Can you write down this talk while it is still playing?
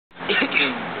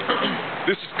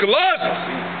This is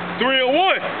Colossians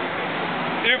 3:1.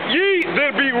 If ye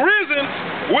that be risen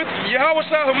with Yahweh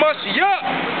HaMashiach,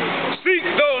 seek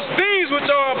those things which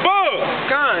are above.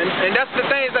 And that's the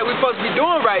things that we're supposed to be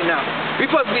doing right now. We're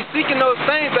supposed to be seeking those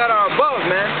things that are above,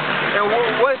 man. And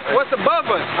what's above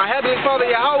us? Our Heavenly Father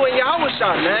Yahweh and Yahweh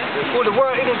Shah, man. Who the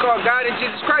world even called God and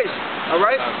Jesus Christ.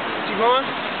 Alright? Keep going.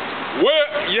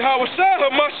 Where Yahweh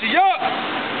HaMashiach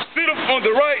sitteth on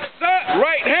the right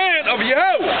hand of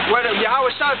Yahweh. Where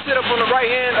Yahweh Shah sit up on the right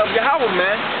hand of Yahweh,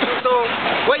 man. So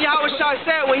what Yahweh Shah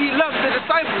said when he left the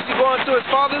disciples, he going to his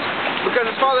father's because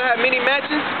his father had many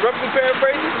mansions, roughly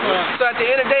paraphrasing. So at the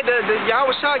end of the day, the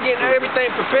Yahweh Shah getting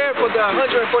everything prepared for the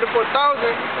 144,000,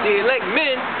 the elect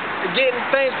men, getting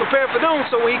things prepared for them.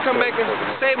 So when he come back and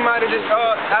save them out of this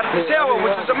hell,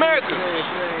 which is America.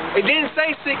 It didn't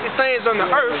say seek the things on the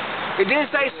earth. It didn't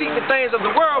say seek the things of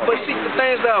the world, but seek the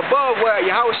things that are above where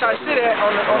Yahweh Shah sit at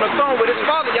on the throne with his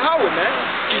father Yahweh, man.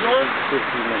 Keep going.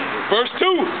 Verse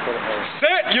 2.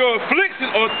 Set your affliction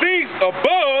on things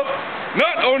above,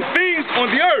 not on things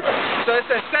on the earth. So it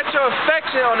says set your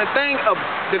affection on the things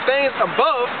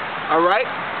above, alright?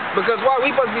 Because why?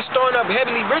 We're supposed to be storing up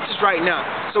heavenly riches right now.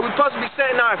 So we're supposed to be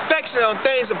setting our affection on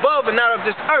things above and not of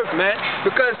this earth, man.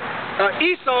 Because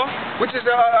Esau, which is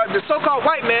the so-called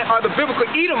white man, are the biblical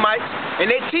Edomites,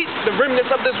 and they teach the remnants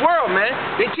of this world, man.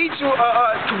 They teach you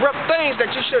corrupt things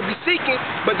that you should be seeking,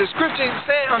 but the scripture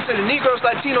said unto the Negroes,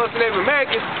 Latinos, and Native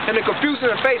Americans, and the confusing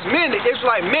and faced men, the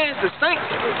Israelite men, the saints,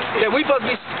 that we're supposed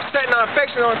to be setting our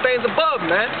affection on things above,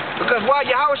 man. Because why?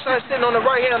 Yahweh is sitting on the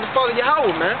right hand of the Father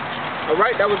Yahweh, man.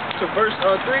 Alright, that was to verse 3?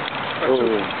 Verse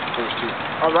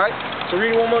 2. Alright, so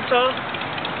read it one more time.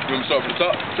 You want me to start from the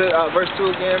top? To, verse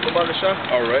 2 again from Baruch Shah.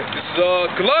 Alright, this is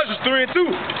Colossians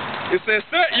 3:2. It says,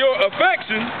 set your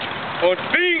affection on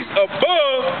things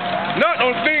above, not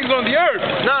on things on the earth.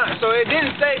 Nah, so it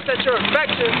didn't say set your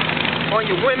affection on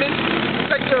your women,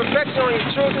 set your affection on your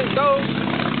children, those.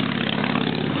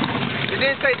 It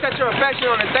didn't say set your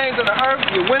affection on the things of the earth,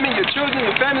 your women, your children,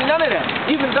 your family, none of that.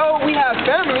 Even though we have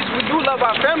families, we do love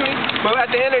our families, but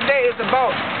at the end of the day, it's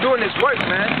about doing this work,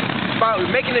 man. It's about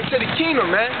making it to the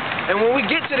kingdom, man. And when we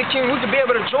get to the kingdom, we can be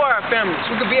able to enjoy our families.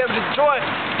 We can be able to enjoy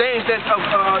things that's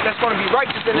going to be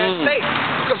righteous in that state.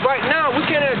 Because right now, we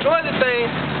can't enjoy the things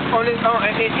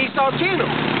in Esau's kingdom.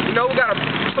 You know,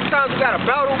 sometimes we got to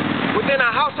battle within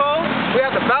our household. We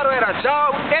have to battle at our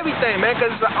job, everything, man,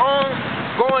 because it's an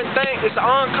ongoing thing. It's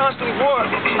an constantly war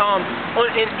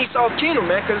in Esau's kingdom,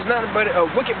 man, because it's nothing but a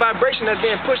wicked vibration that's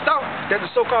being pushed out that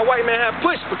the so-called white man have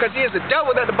pushed, because he is the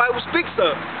devil that the Bible speaks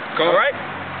of. All right?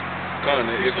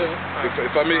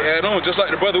 If I may add on, just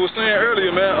like the brother was saying earlier,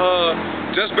 man,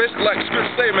 just basically like the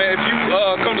scripture say, man, if you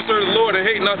come to serve the Lord and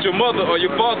hate not your mother or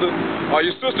your father or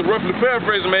your sister, roughly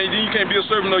paraphrasing, man, then you can't be a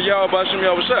servant of Yahweh Hashem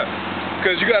Yahweh Shah.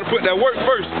 Because you got to put that work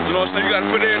first, you know what I'm saying? You got to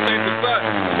put everything to the side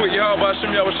and put Yahweh Hashem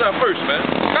Yahweh Shah first, man.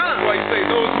 That's why you say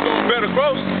those who don't bear the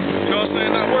cross, you know what I'm saying,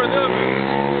 not worthy of it.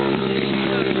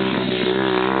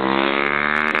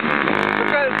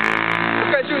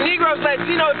 Because you Negroes,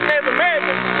 Latinos, and Native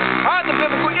Americans are the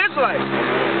biblical Israelites.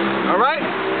 Alright?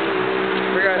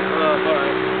 Alright.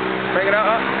 Bring it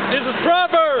out. This is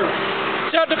Proverbs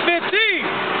chapter 15,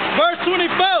 verse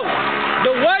 24.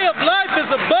 The way of life is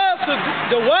above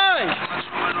the wise,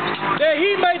 that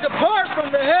he may depart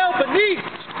from the hell beneath.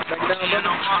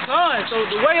 So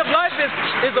the way of life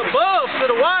is above to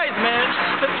the wise, man.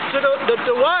 To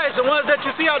the wise, the ones that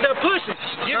you see out there pushing,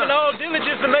 giving all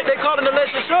diligence to make their calling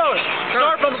election sure.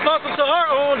 Start from the apostle to her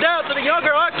on down to the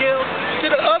younger Arkel, to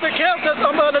the other camps that's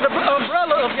under the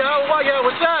umbrella of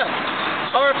Yahweh Shai.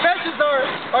 Our affections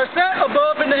are set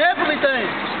above in the heavenly things,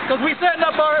 because we setting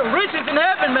up our riches in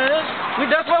heaven, man.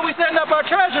 That's why we setting up our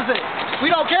treasures in.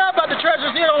 We don't care about the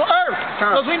treasures here on earth,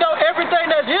 because we know everything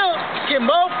that's here can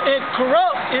mold and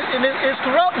corrupt. It's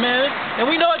corrupt, man, and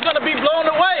we know it's going to be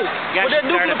blown away with that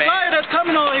nuclear fire that's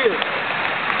coming on here.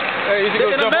 Hey, you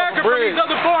should go in jump America off the bridge. from these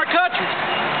other foreign countries.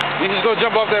 You just go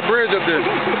jump off that bridge up there.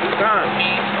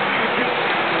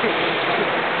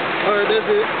 Alright, that's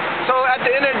it. So at the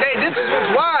end of the day, this is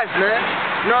what's wise, man.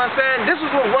 You know what I'm saying? This is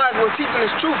what's wise. We're teaching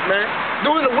this truth, man.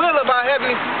 Doing the will of our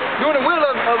heavenly,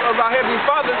 of our heavenly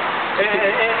Father,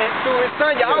 and through His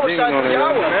Son Yahweh,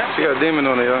 man. She got a demon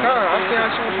on her, y'all. I see how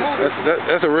she was moving.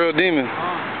 That's a real demon.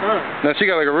 Now she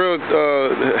got like a real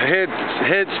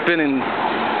head spinning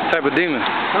type of demon.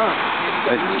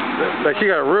 Like she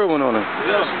got a real one on her.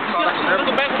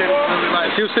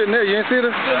 She was sitting there. You didn't see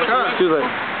her? She was like.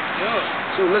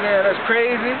 She was looking at us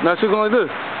crazy. Now she's going like this.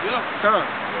 Yeah.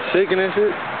 Shaking and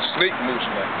shit? Snake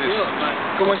motion like this.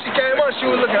 Yeah, cause when she came up, she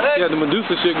was looking ugly. Yeah, the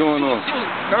Medusa shit going on. She was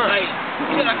like,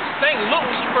 you know, like the thing looked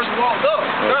when she first walked up.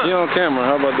 She on camera,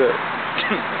 how about that?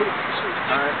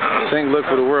 Think look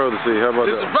for the world to see, how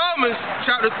about This is that? Romans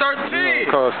chapter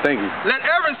 13. Called Stinky. Let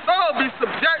every soul be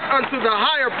subject unto the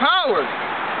higher powers,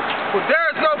 for there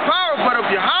is no power but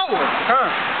of Yahweh.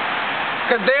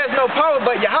 Because there's no power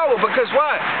but Yahweh. Because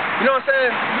why? You know what I'm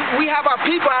saying? We have our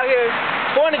people out here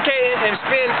fornicating and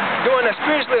doing a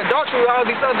spiritual adultery with all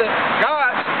these other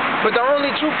gods. But the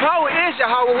only true power is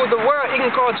Yahweh, who the world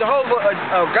even call Jehovah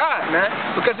a God, man.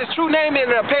 Because his true name in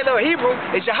the Paleo Hebrew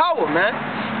is Yahweh, man.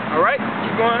 All right?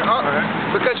 Keep going.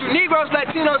 Because you Negroes,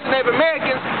 Latinos, and Native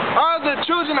Americans are the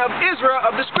children of Israel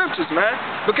of the scriptures, man.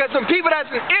 Because some people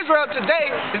that's in Israel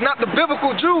today is not the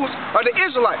biblical Jews or the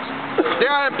Israelites.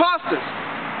 They are imposters.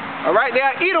 All right? They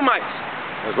are Edomites.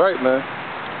 That's right, man.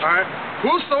 All right.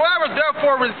 Whosoever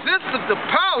therefore resisteth the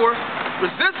power,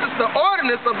 resisteth the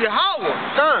ordinance of Yahweh.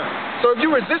 So if you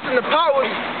resisting the power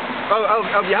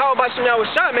of Yahweh by Shem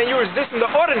Yahushua, man, you're resisting the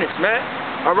ordinance, man.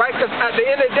 All right? Because at the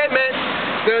end of the day, man,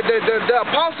 the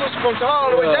apostles from Tahar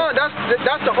all the way down,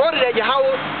 that's the order that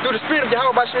Yahweh, through the spirit of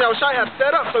Yahweh by Shem Yahushua, have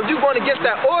set up. So if you're going against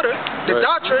that order, the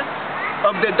doctrine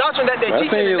that they're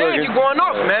teaching today, you're going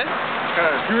off, man.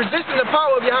 You're resisting the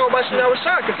power of Yahweh by Shem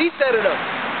Yahushua, because he set it up,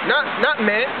 not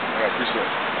man. I appreciate it.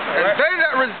 And they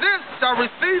that resist shall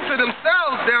receive to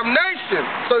themselves damnation.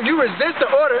 So you resist the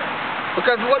order,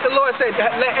 because what the Lord said,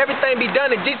 let everything be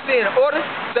done in decency and order.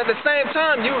 So at the same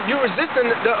time, you resisting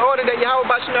the order that Yahweh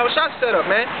Bashim Yahushua set up,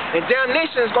 man. And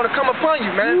damnation is going to come upon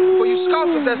you, man. For you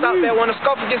scoffers that's out there want to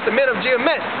scoff against the men of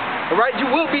GMS. All right? You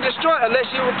will be destroyed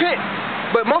unless you repent.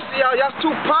 But most of y'all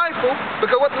too prideful,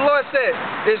 because what the Lord said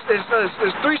is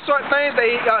three short things that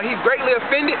he's greatly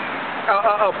offended.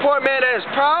 A poor man that is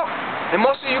proud, and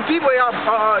most of you people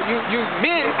are you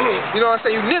men, you know what I'm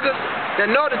saying, you niggas that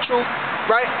know the truth,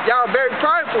 right? Y'all are very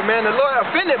prideful, man. The Lord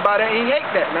offended by that, and he hate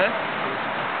that, man.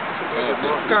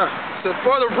 So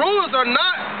for the rulers are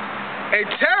not a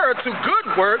terror to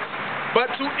good works, but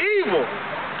to evil.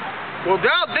 Will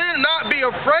thou then not be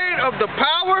afraid of the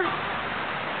power?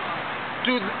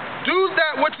 Do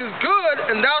that which is good,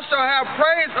 and thou shalt have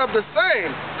praise of the same.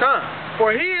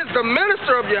 For he is the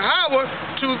minister of Yahweh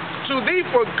to thee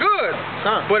for good.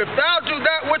 But if thou do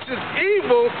that which is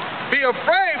evil, be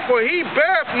afraid, for he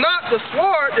beareth not the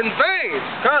sword in vain.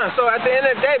 So at the end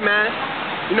of the day, man,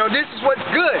 you know, this is what's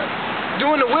good.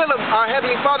 Doing the will of our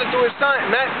Heavenly Father through his Son,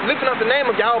 lifting up the name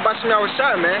of Yahweh Bashim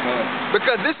Yahushua, man.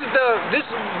 Because this is the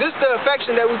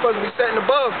affection that we're supposed to be setting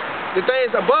above the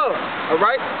things above, all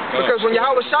right? Because when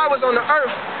Yahushua was on the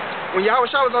earth, he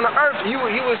was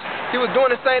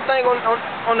doing the same thing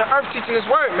on the earth, teaching his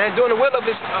word, man, doing the will of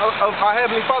our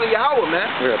Heavenly Father Yahweh, man.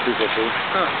 Yeah, appreciate it.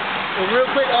 Well, real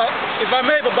quick, if I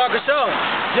may,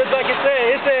 Babakashah, just like it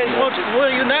says,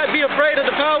 will you not be afraid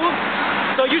of the power?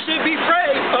 So you should be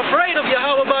afraid of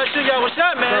Yahweh Bashim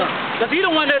Yahushua, man, because he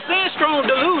the one that sends strong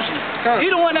delusion.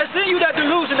 He the one that sent you that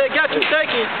delusion that got you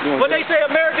thinking what they say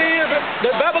America is,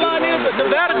 the Babylon is, the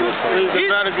Vatican.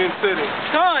 The Vatican City.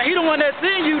 He the one that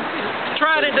sent you,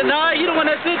 tried and denied. He the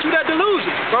one that sent you that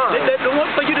delusion. The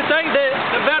one for you to think that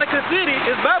the Vatican City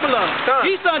is Babylon.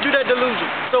 He sent you that delusion.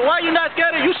 So why you not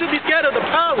scared? You should be scared of the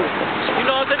power. You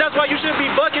know what I'm saying? That's why you should be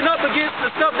bucking up against the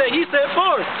stuff that he set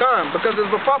forth. Because if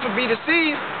a prophet be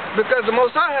deceived, because the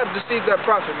Most High have deceived that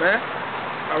prophet, man.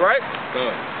 All right?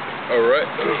 All right.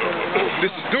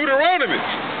 This is Deuteronomy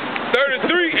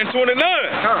 33 and 29.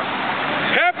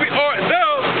 Happy art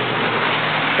thou,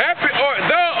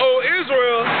 O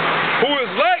Israel, who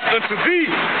is like unto thee,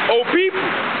 O people,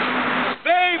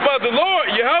 saved by the Lord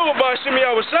Yahweh Bashim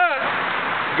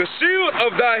Yahushua, the shield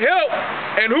of thy help,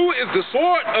 and who is the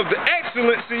sword of the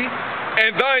excellency,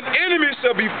 and thine enemies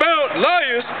shall be found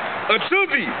liars unto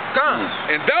thee,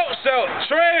 and thou shalt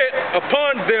tread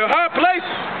upon their high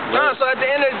places. So at the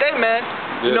end of the day, man,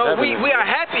 you know, we are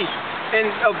happy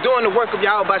of doing the work of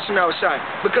Yahweh Bashim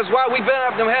Yahushua. Because while we build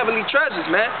up them heavenly treasures,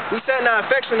 man, we setting our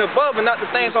affection above and not the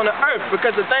things on the earth.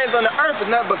 Because the things on the earth is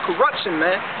not but corruption,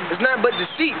 man. It's not but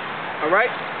deceit, all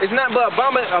right? It's not but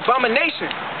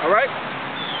abomination, all right?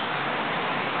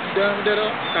 Done that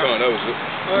up? That was it.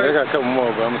 I got a couple more,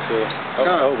 but I'm going to tell.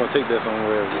 I was going to take that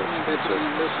somewhere.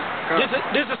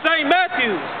 This is St.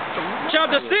 Matthew,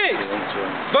 chapter 6,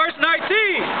 verse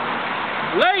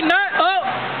 19. Lay not up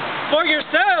for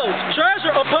yourselves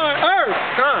treasure upon earth,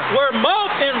 where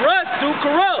moth and rust do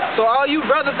corrupt. So all you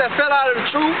brothers that fell out of the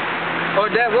truth, or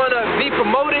that want to be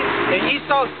promoted in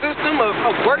Esau's system of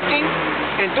working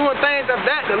and doing things of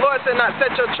that, the Lord said not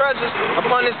set your treasures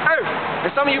upon this earth.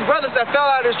 And some of you brothers that fell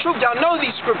out of the truth, y'all know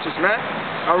these scriptures, man.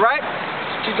 All right?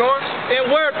 Keep going.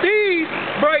 And where thieves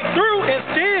break through and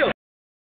steal.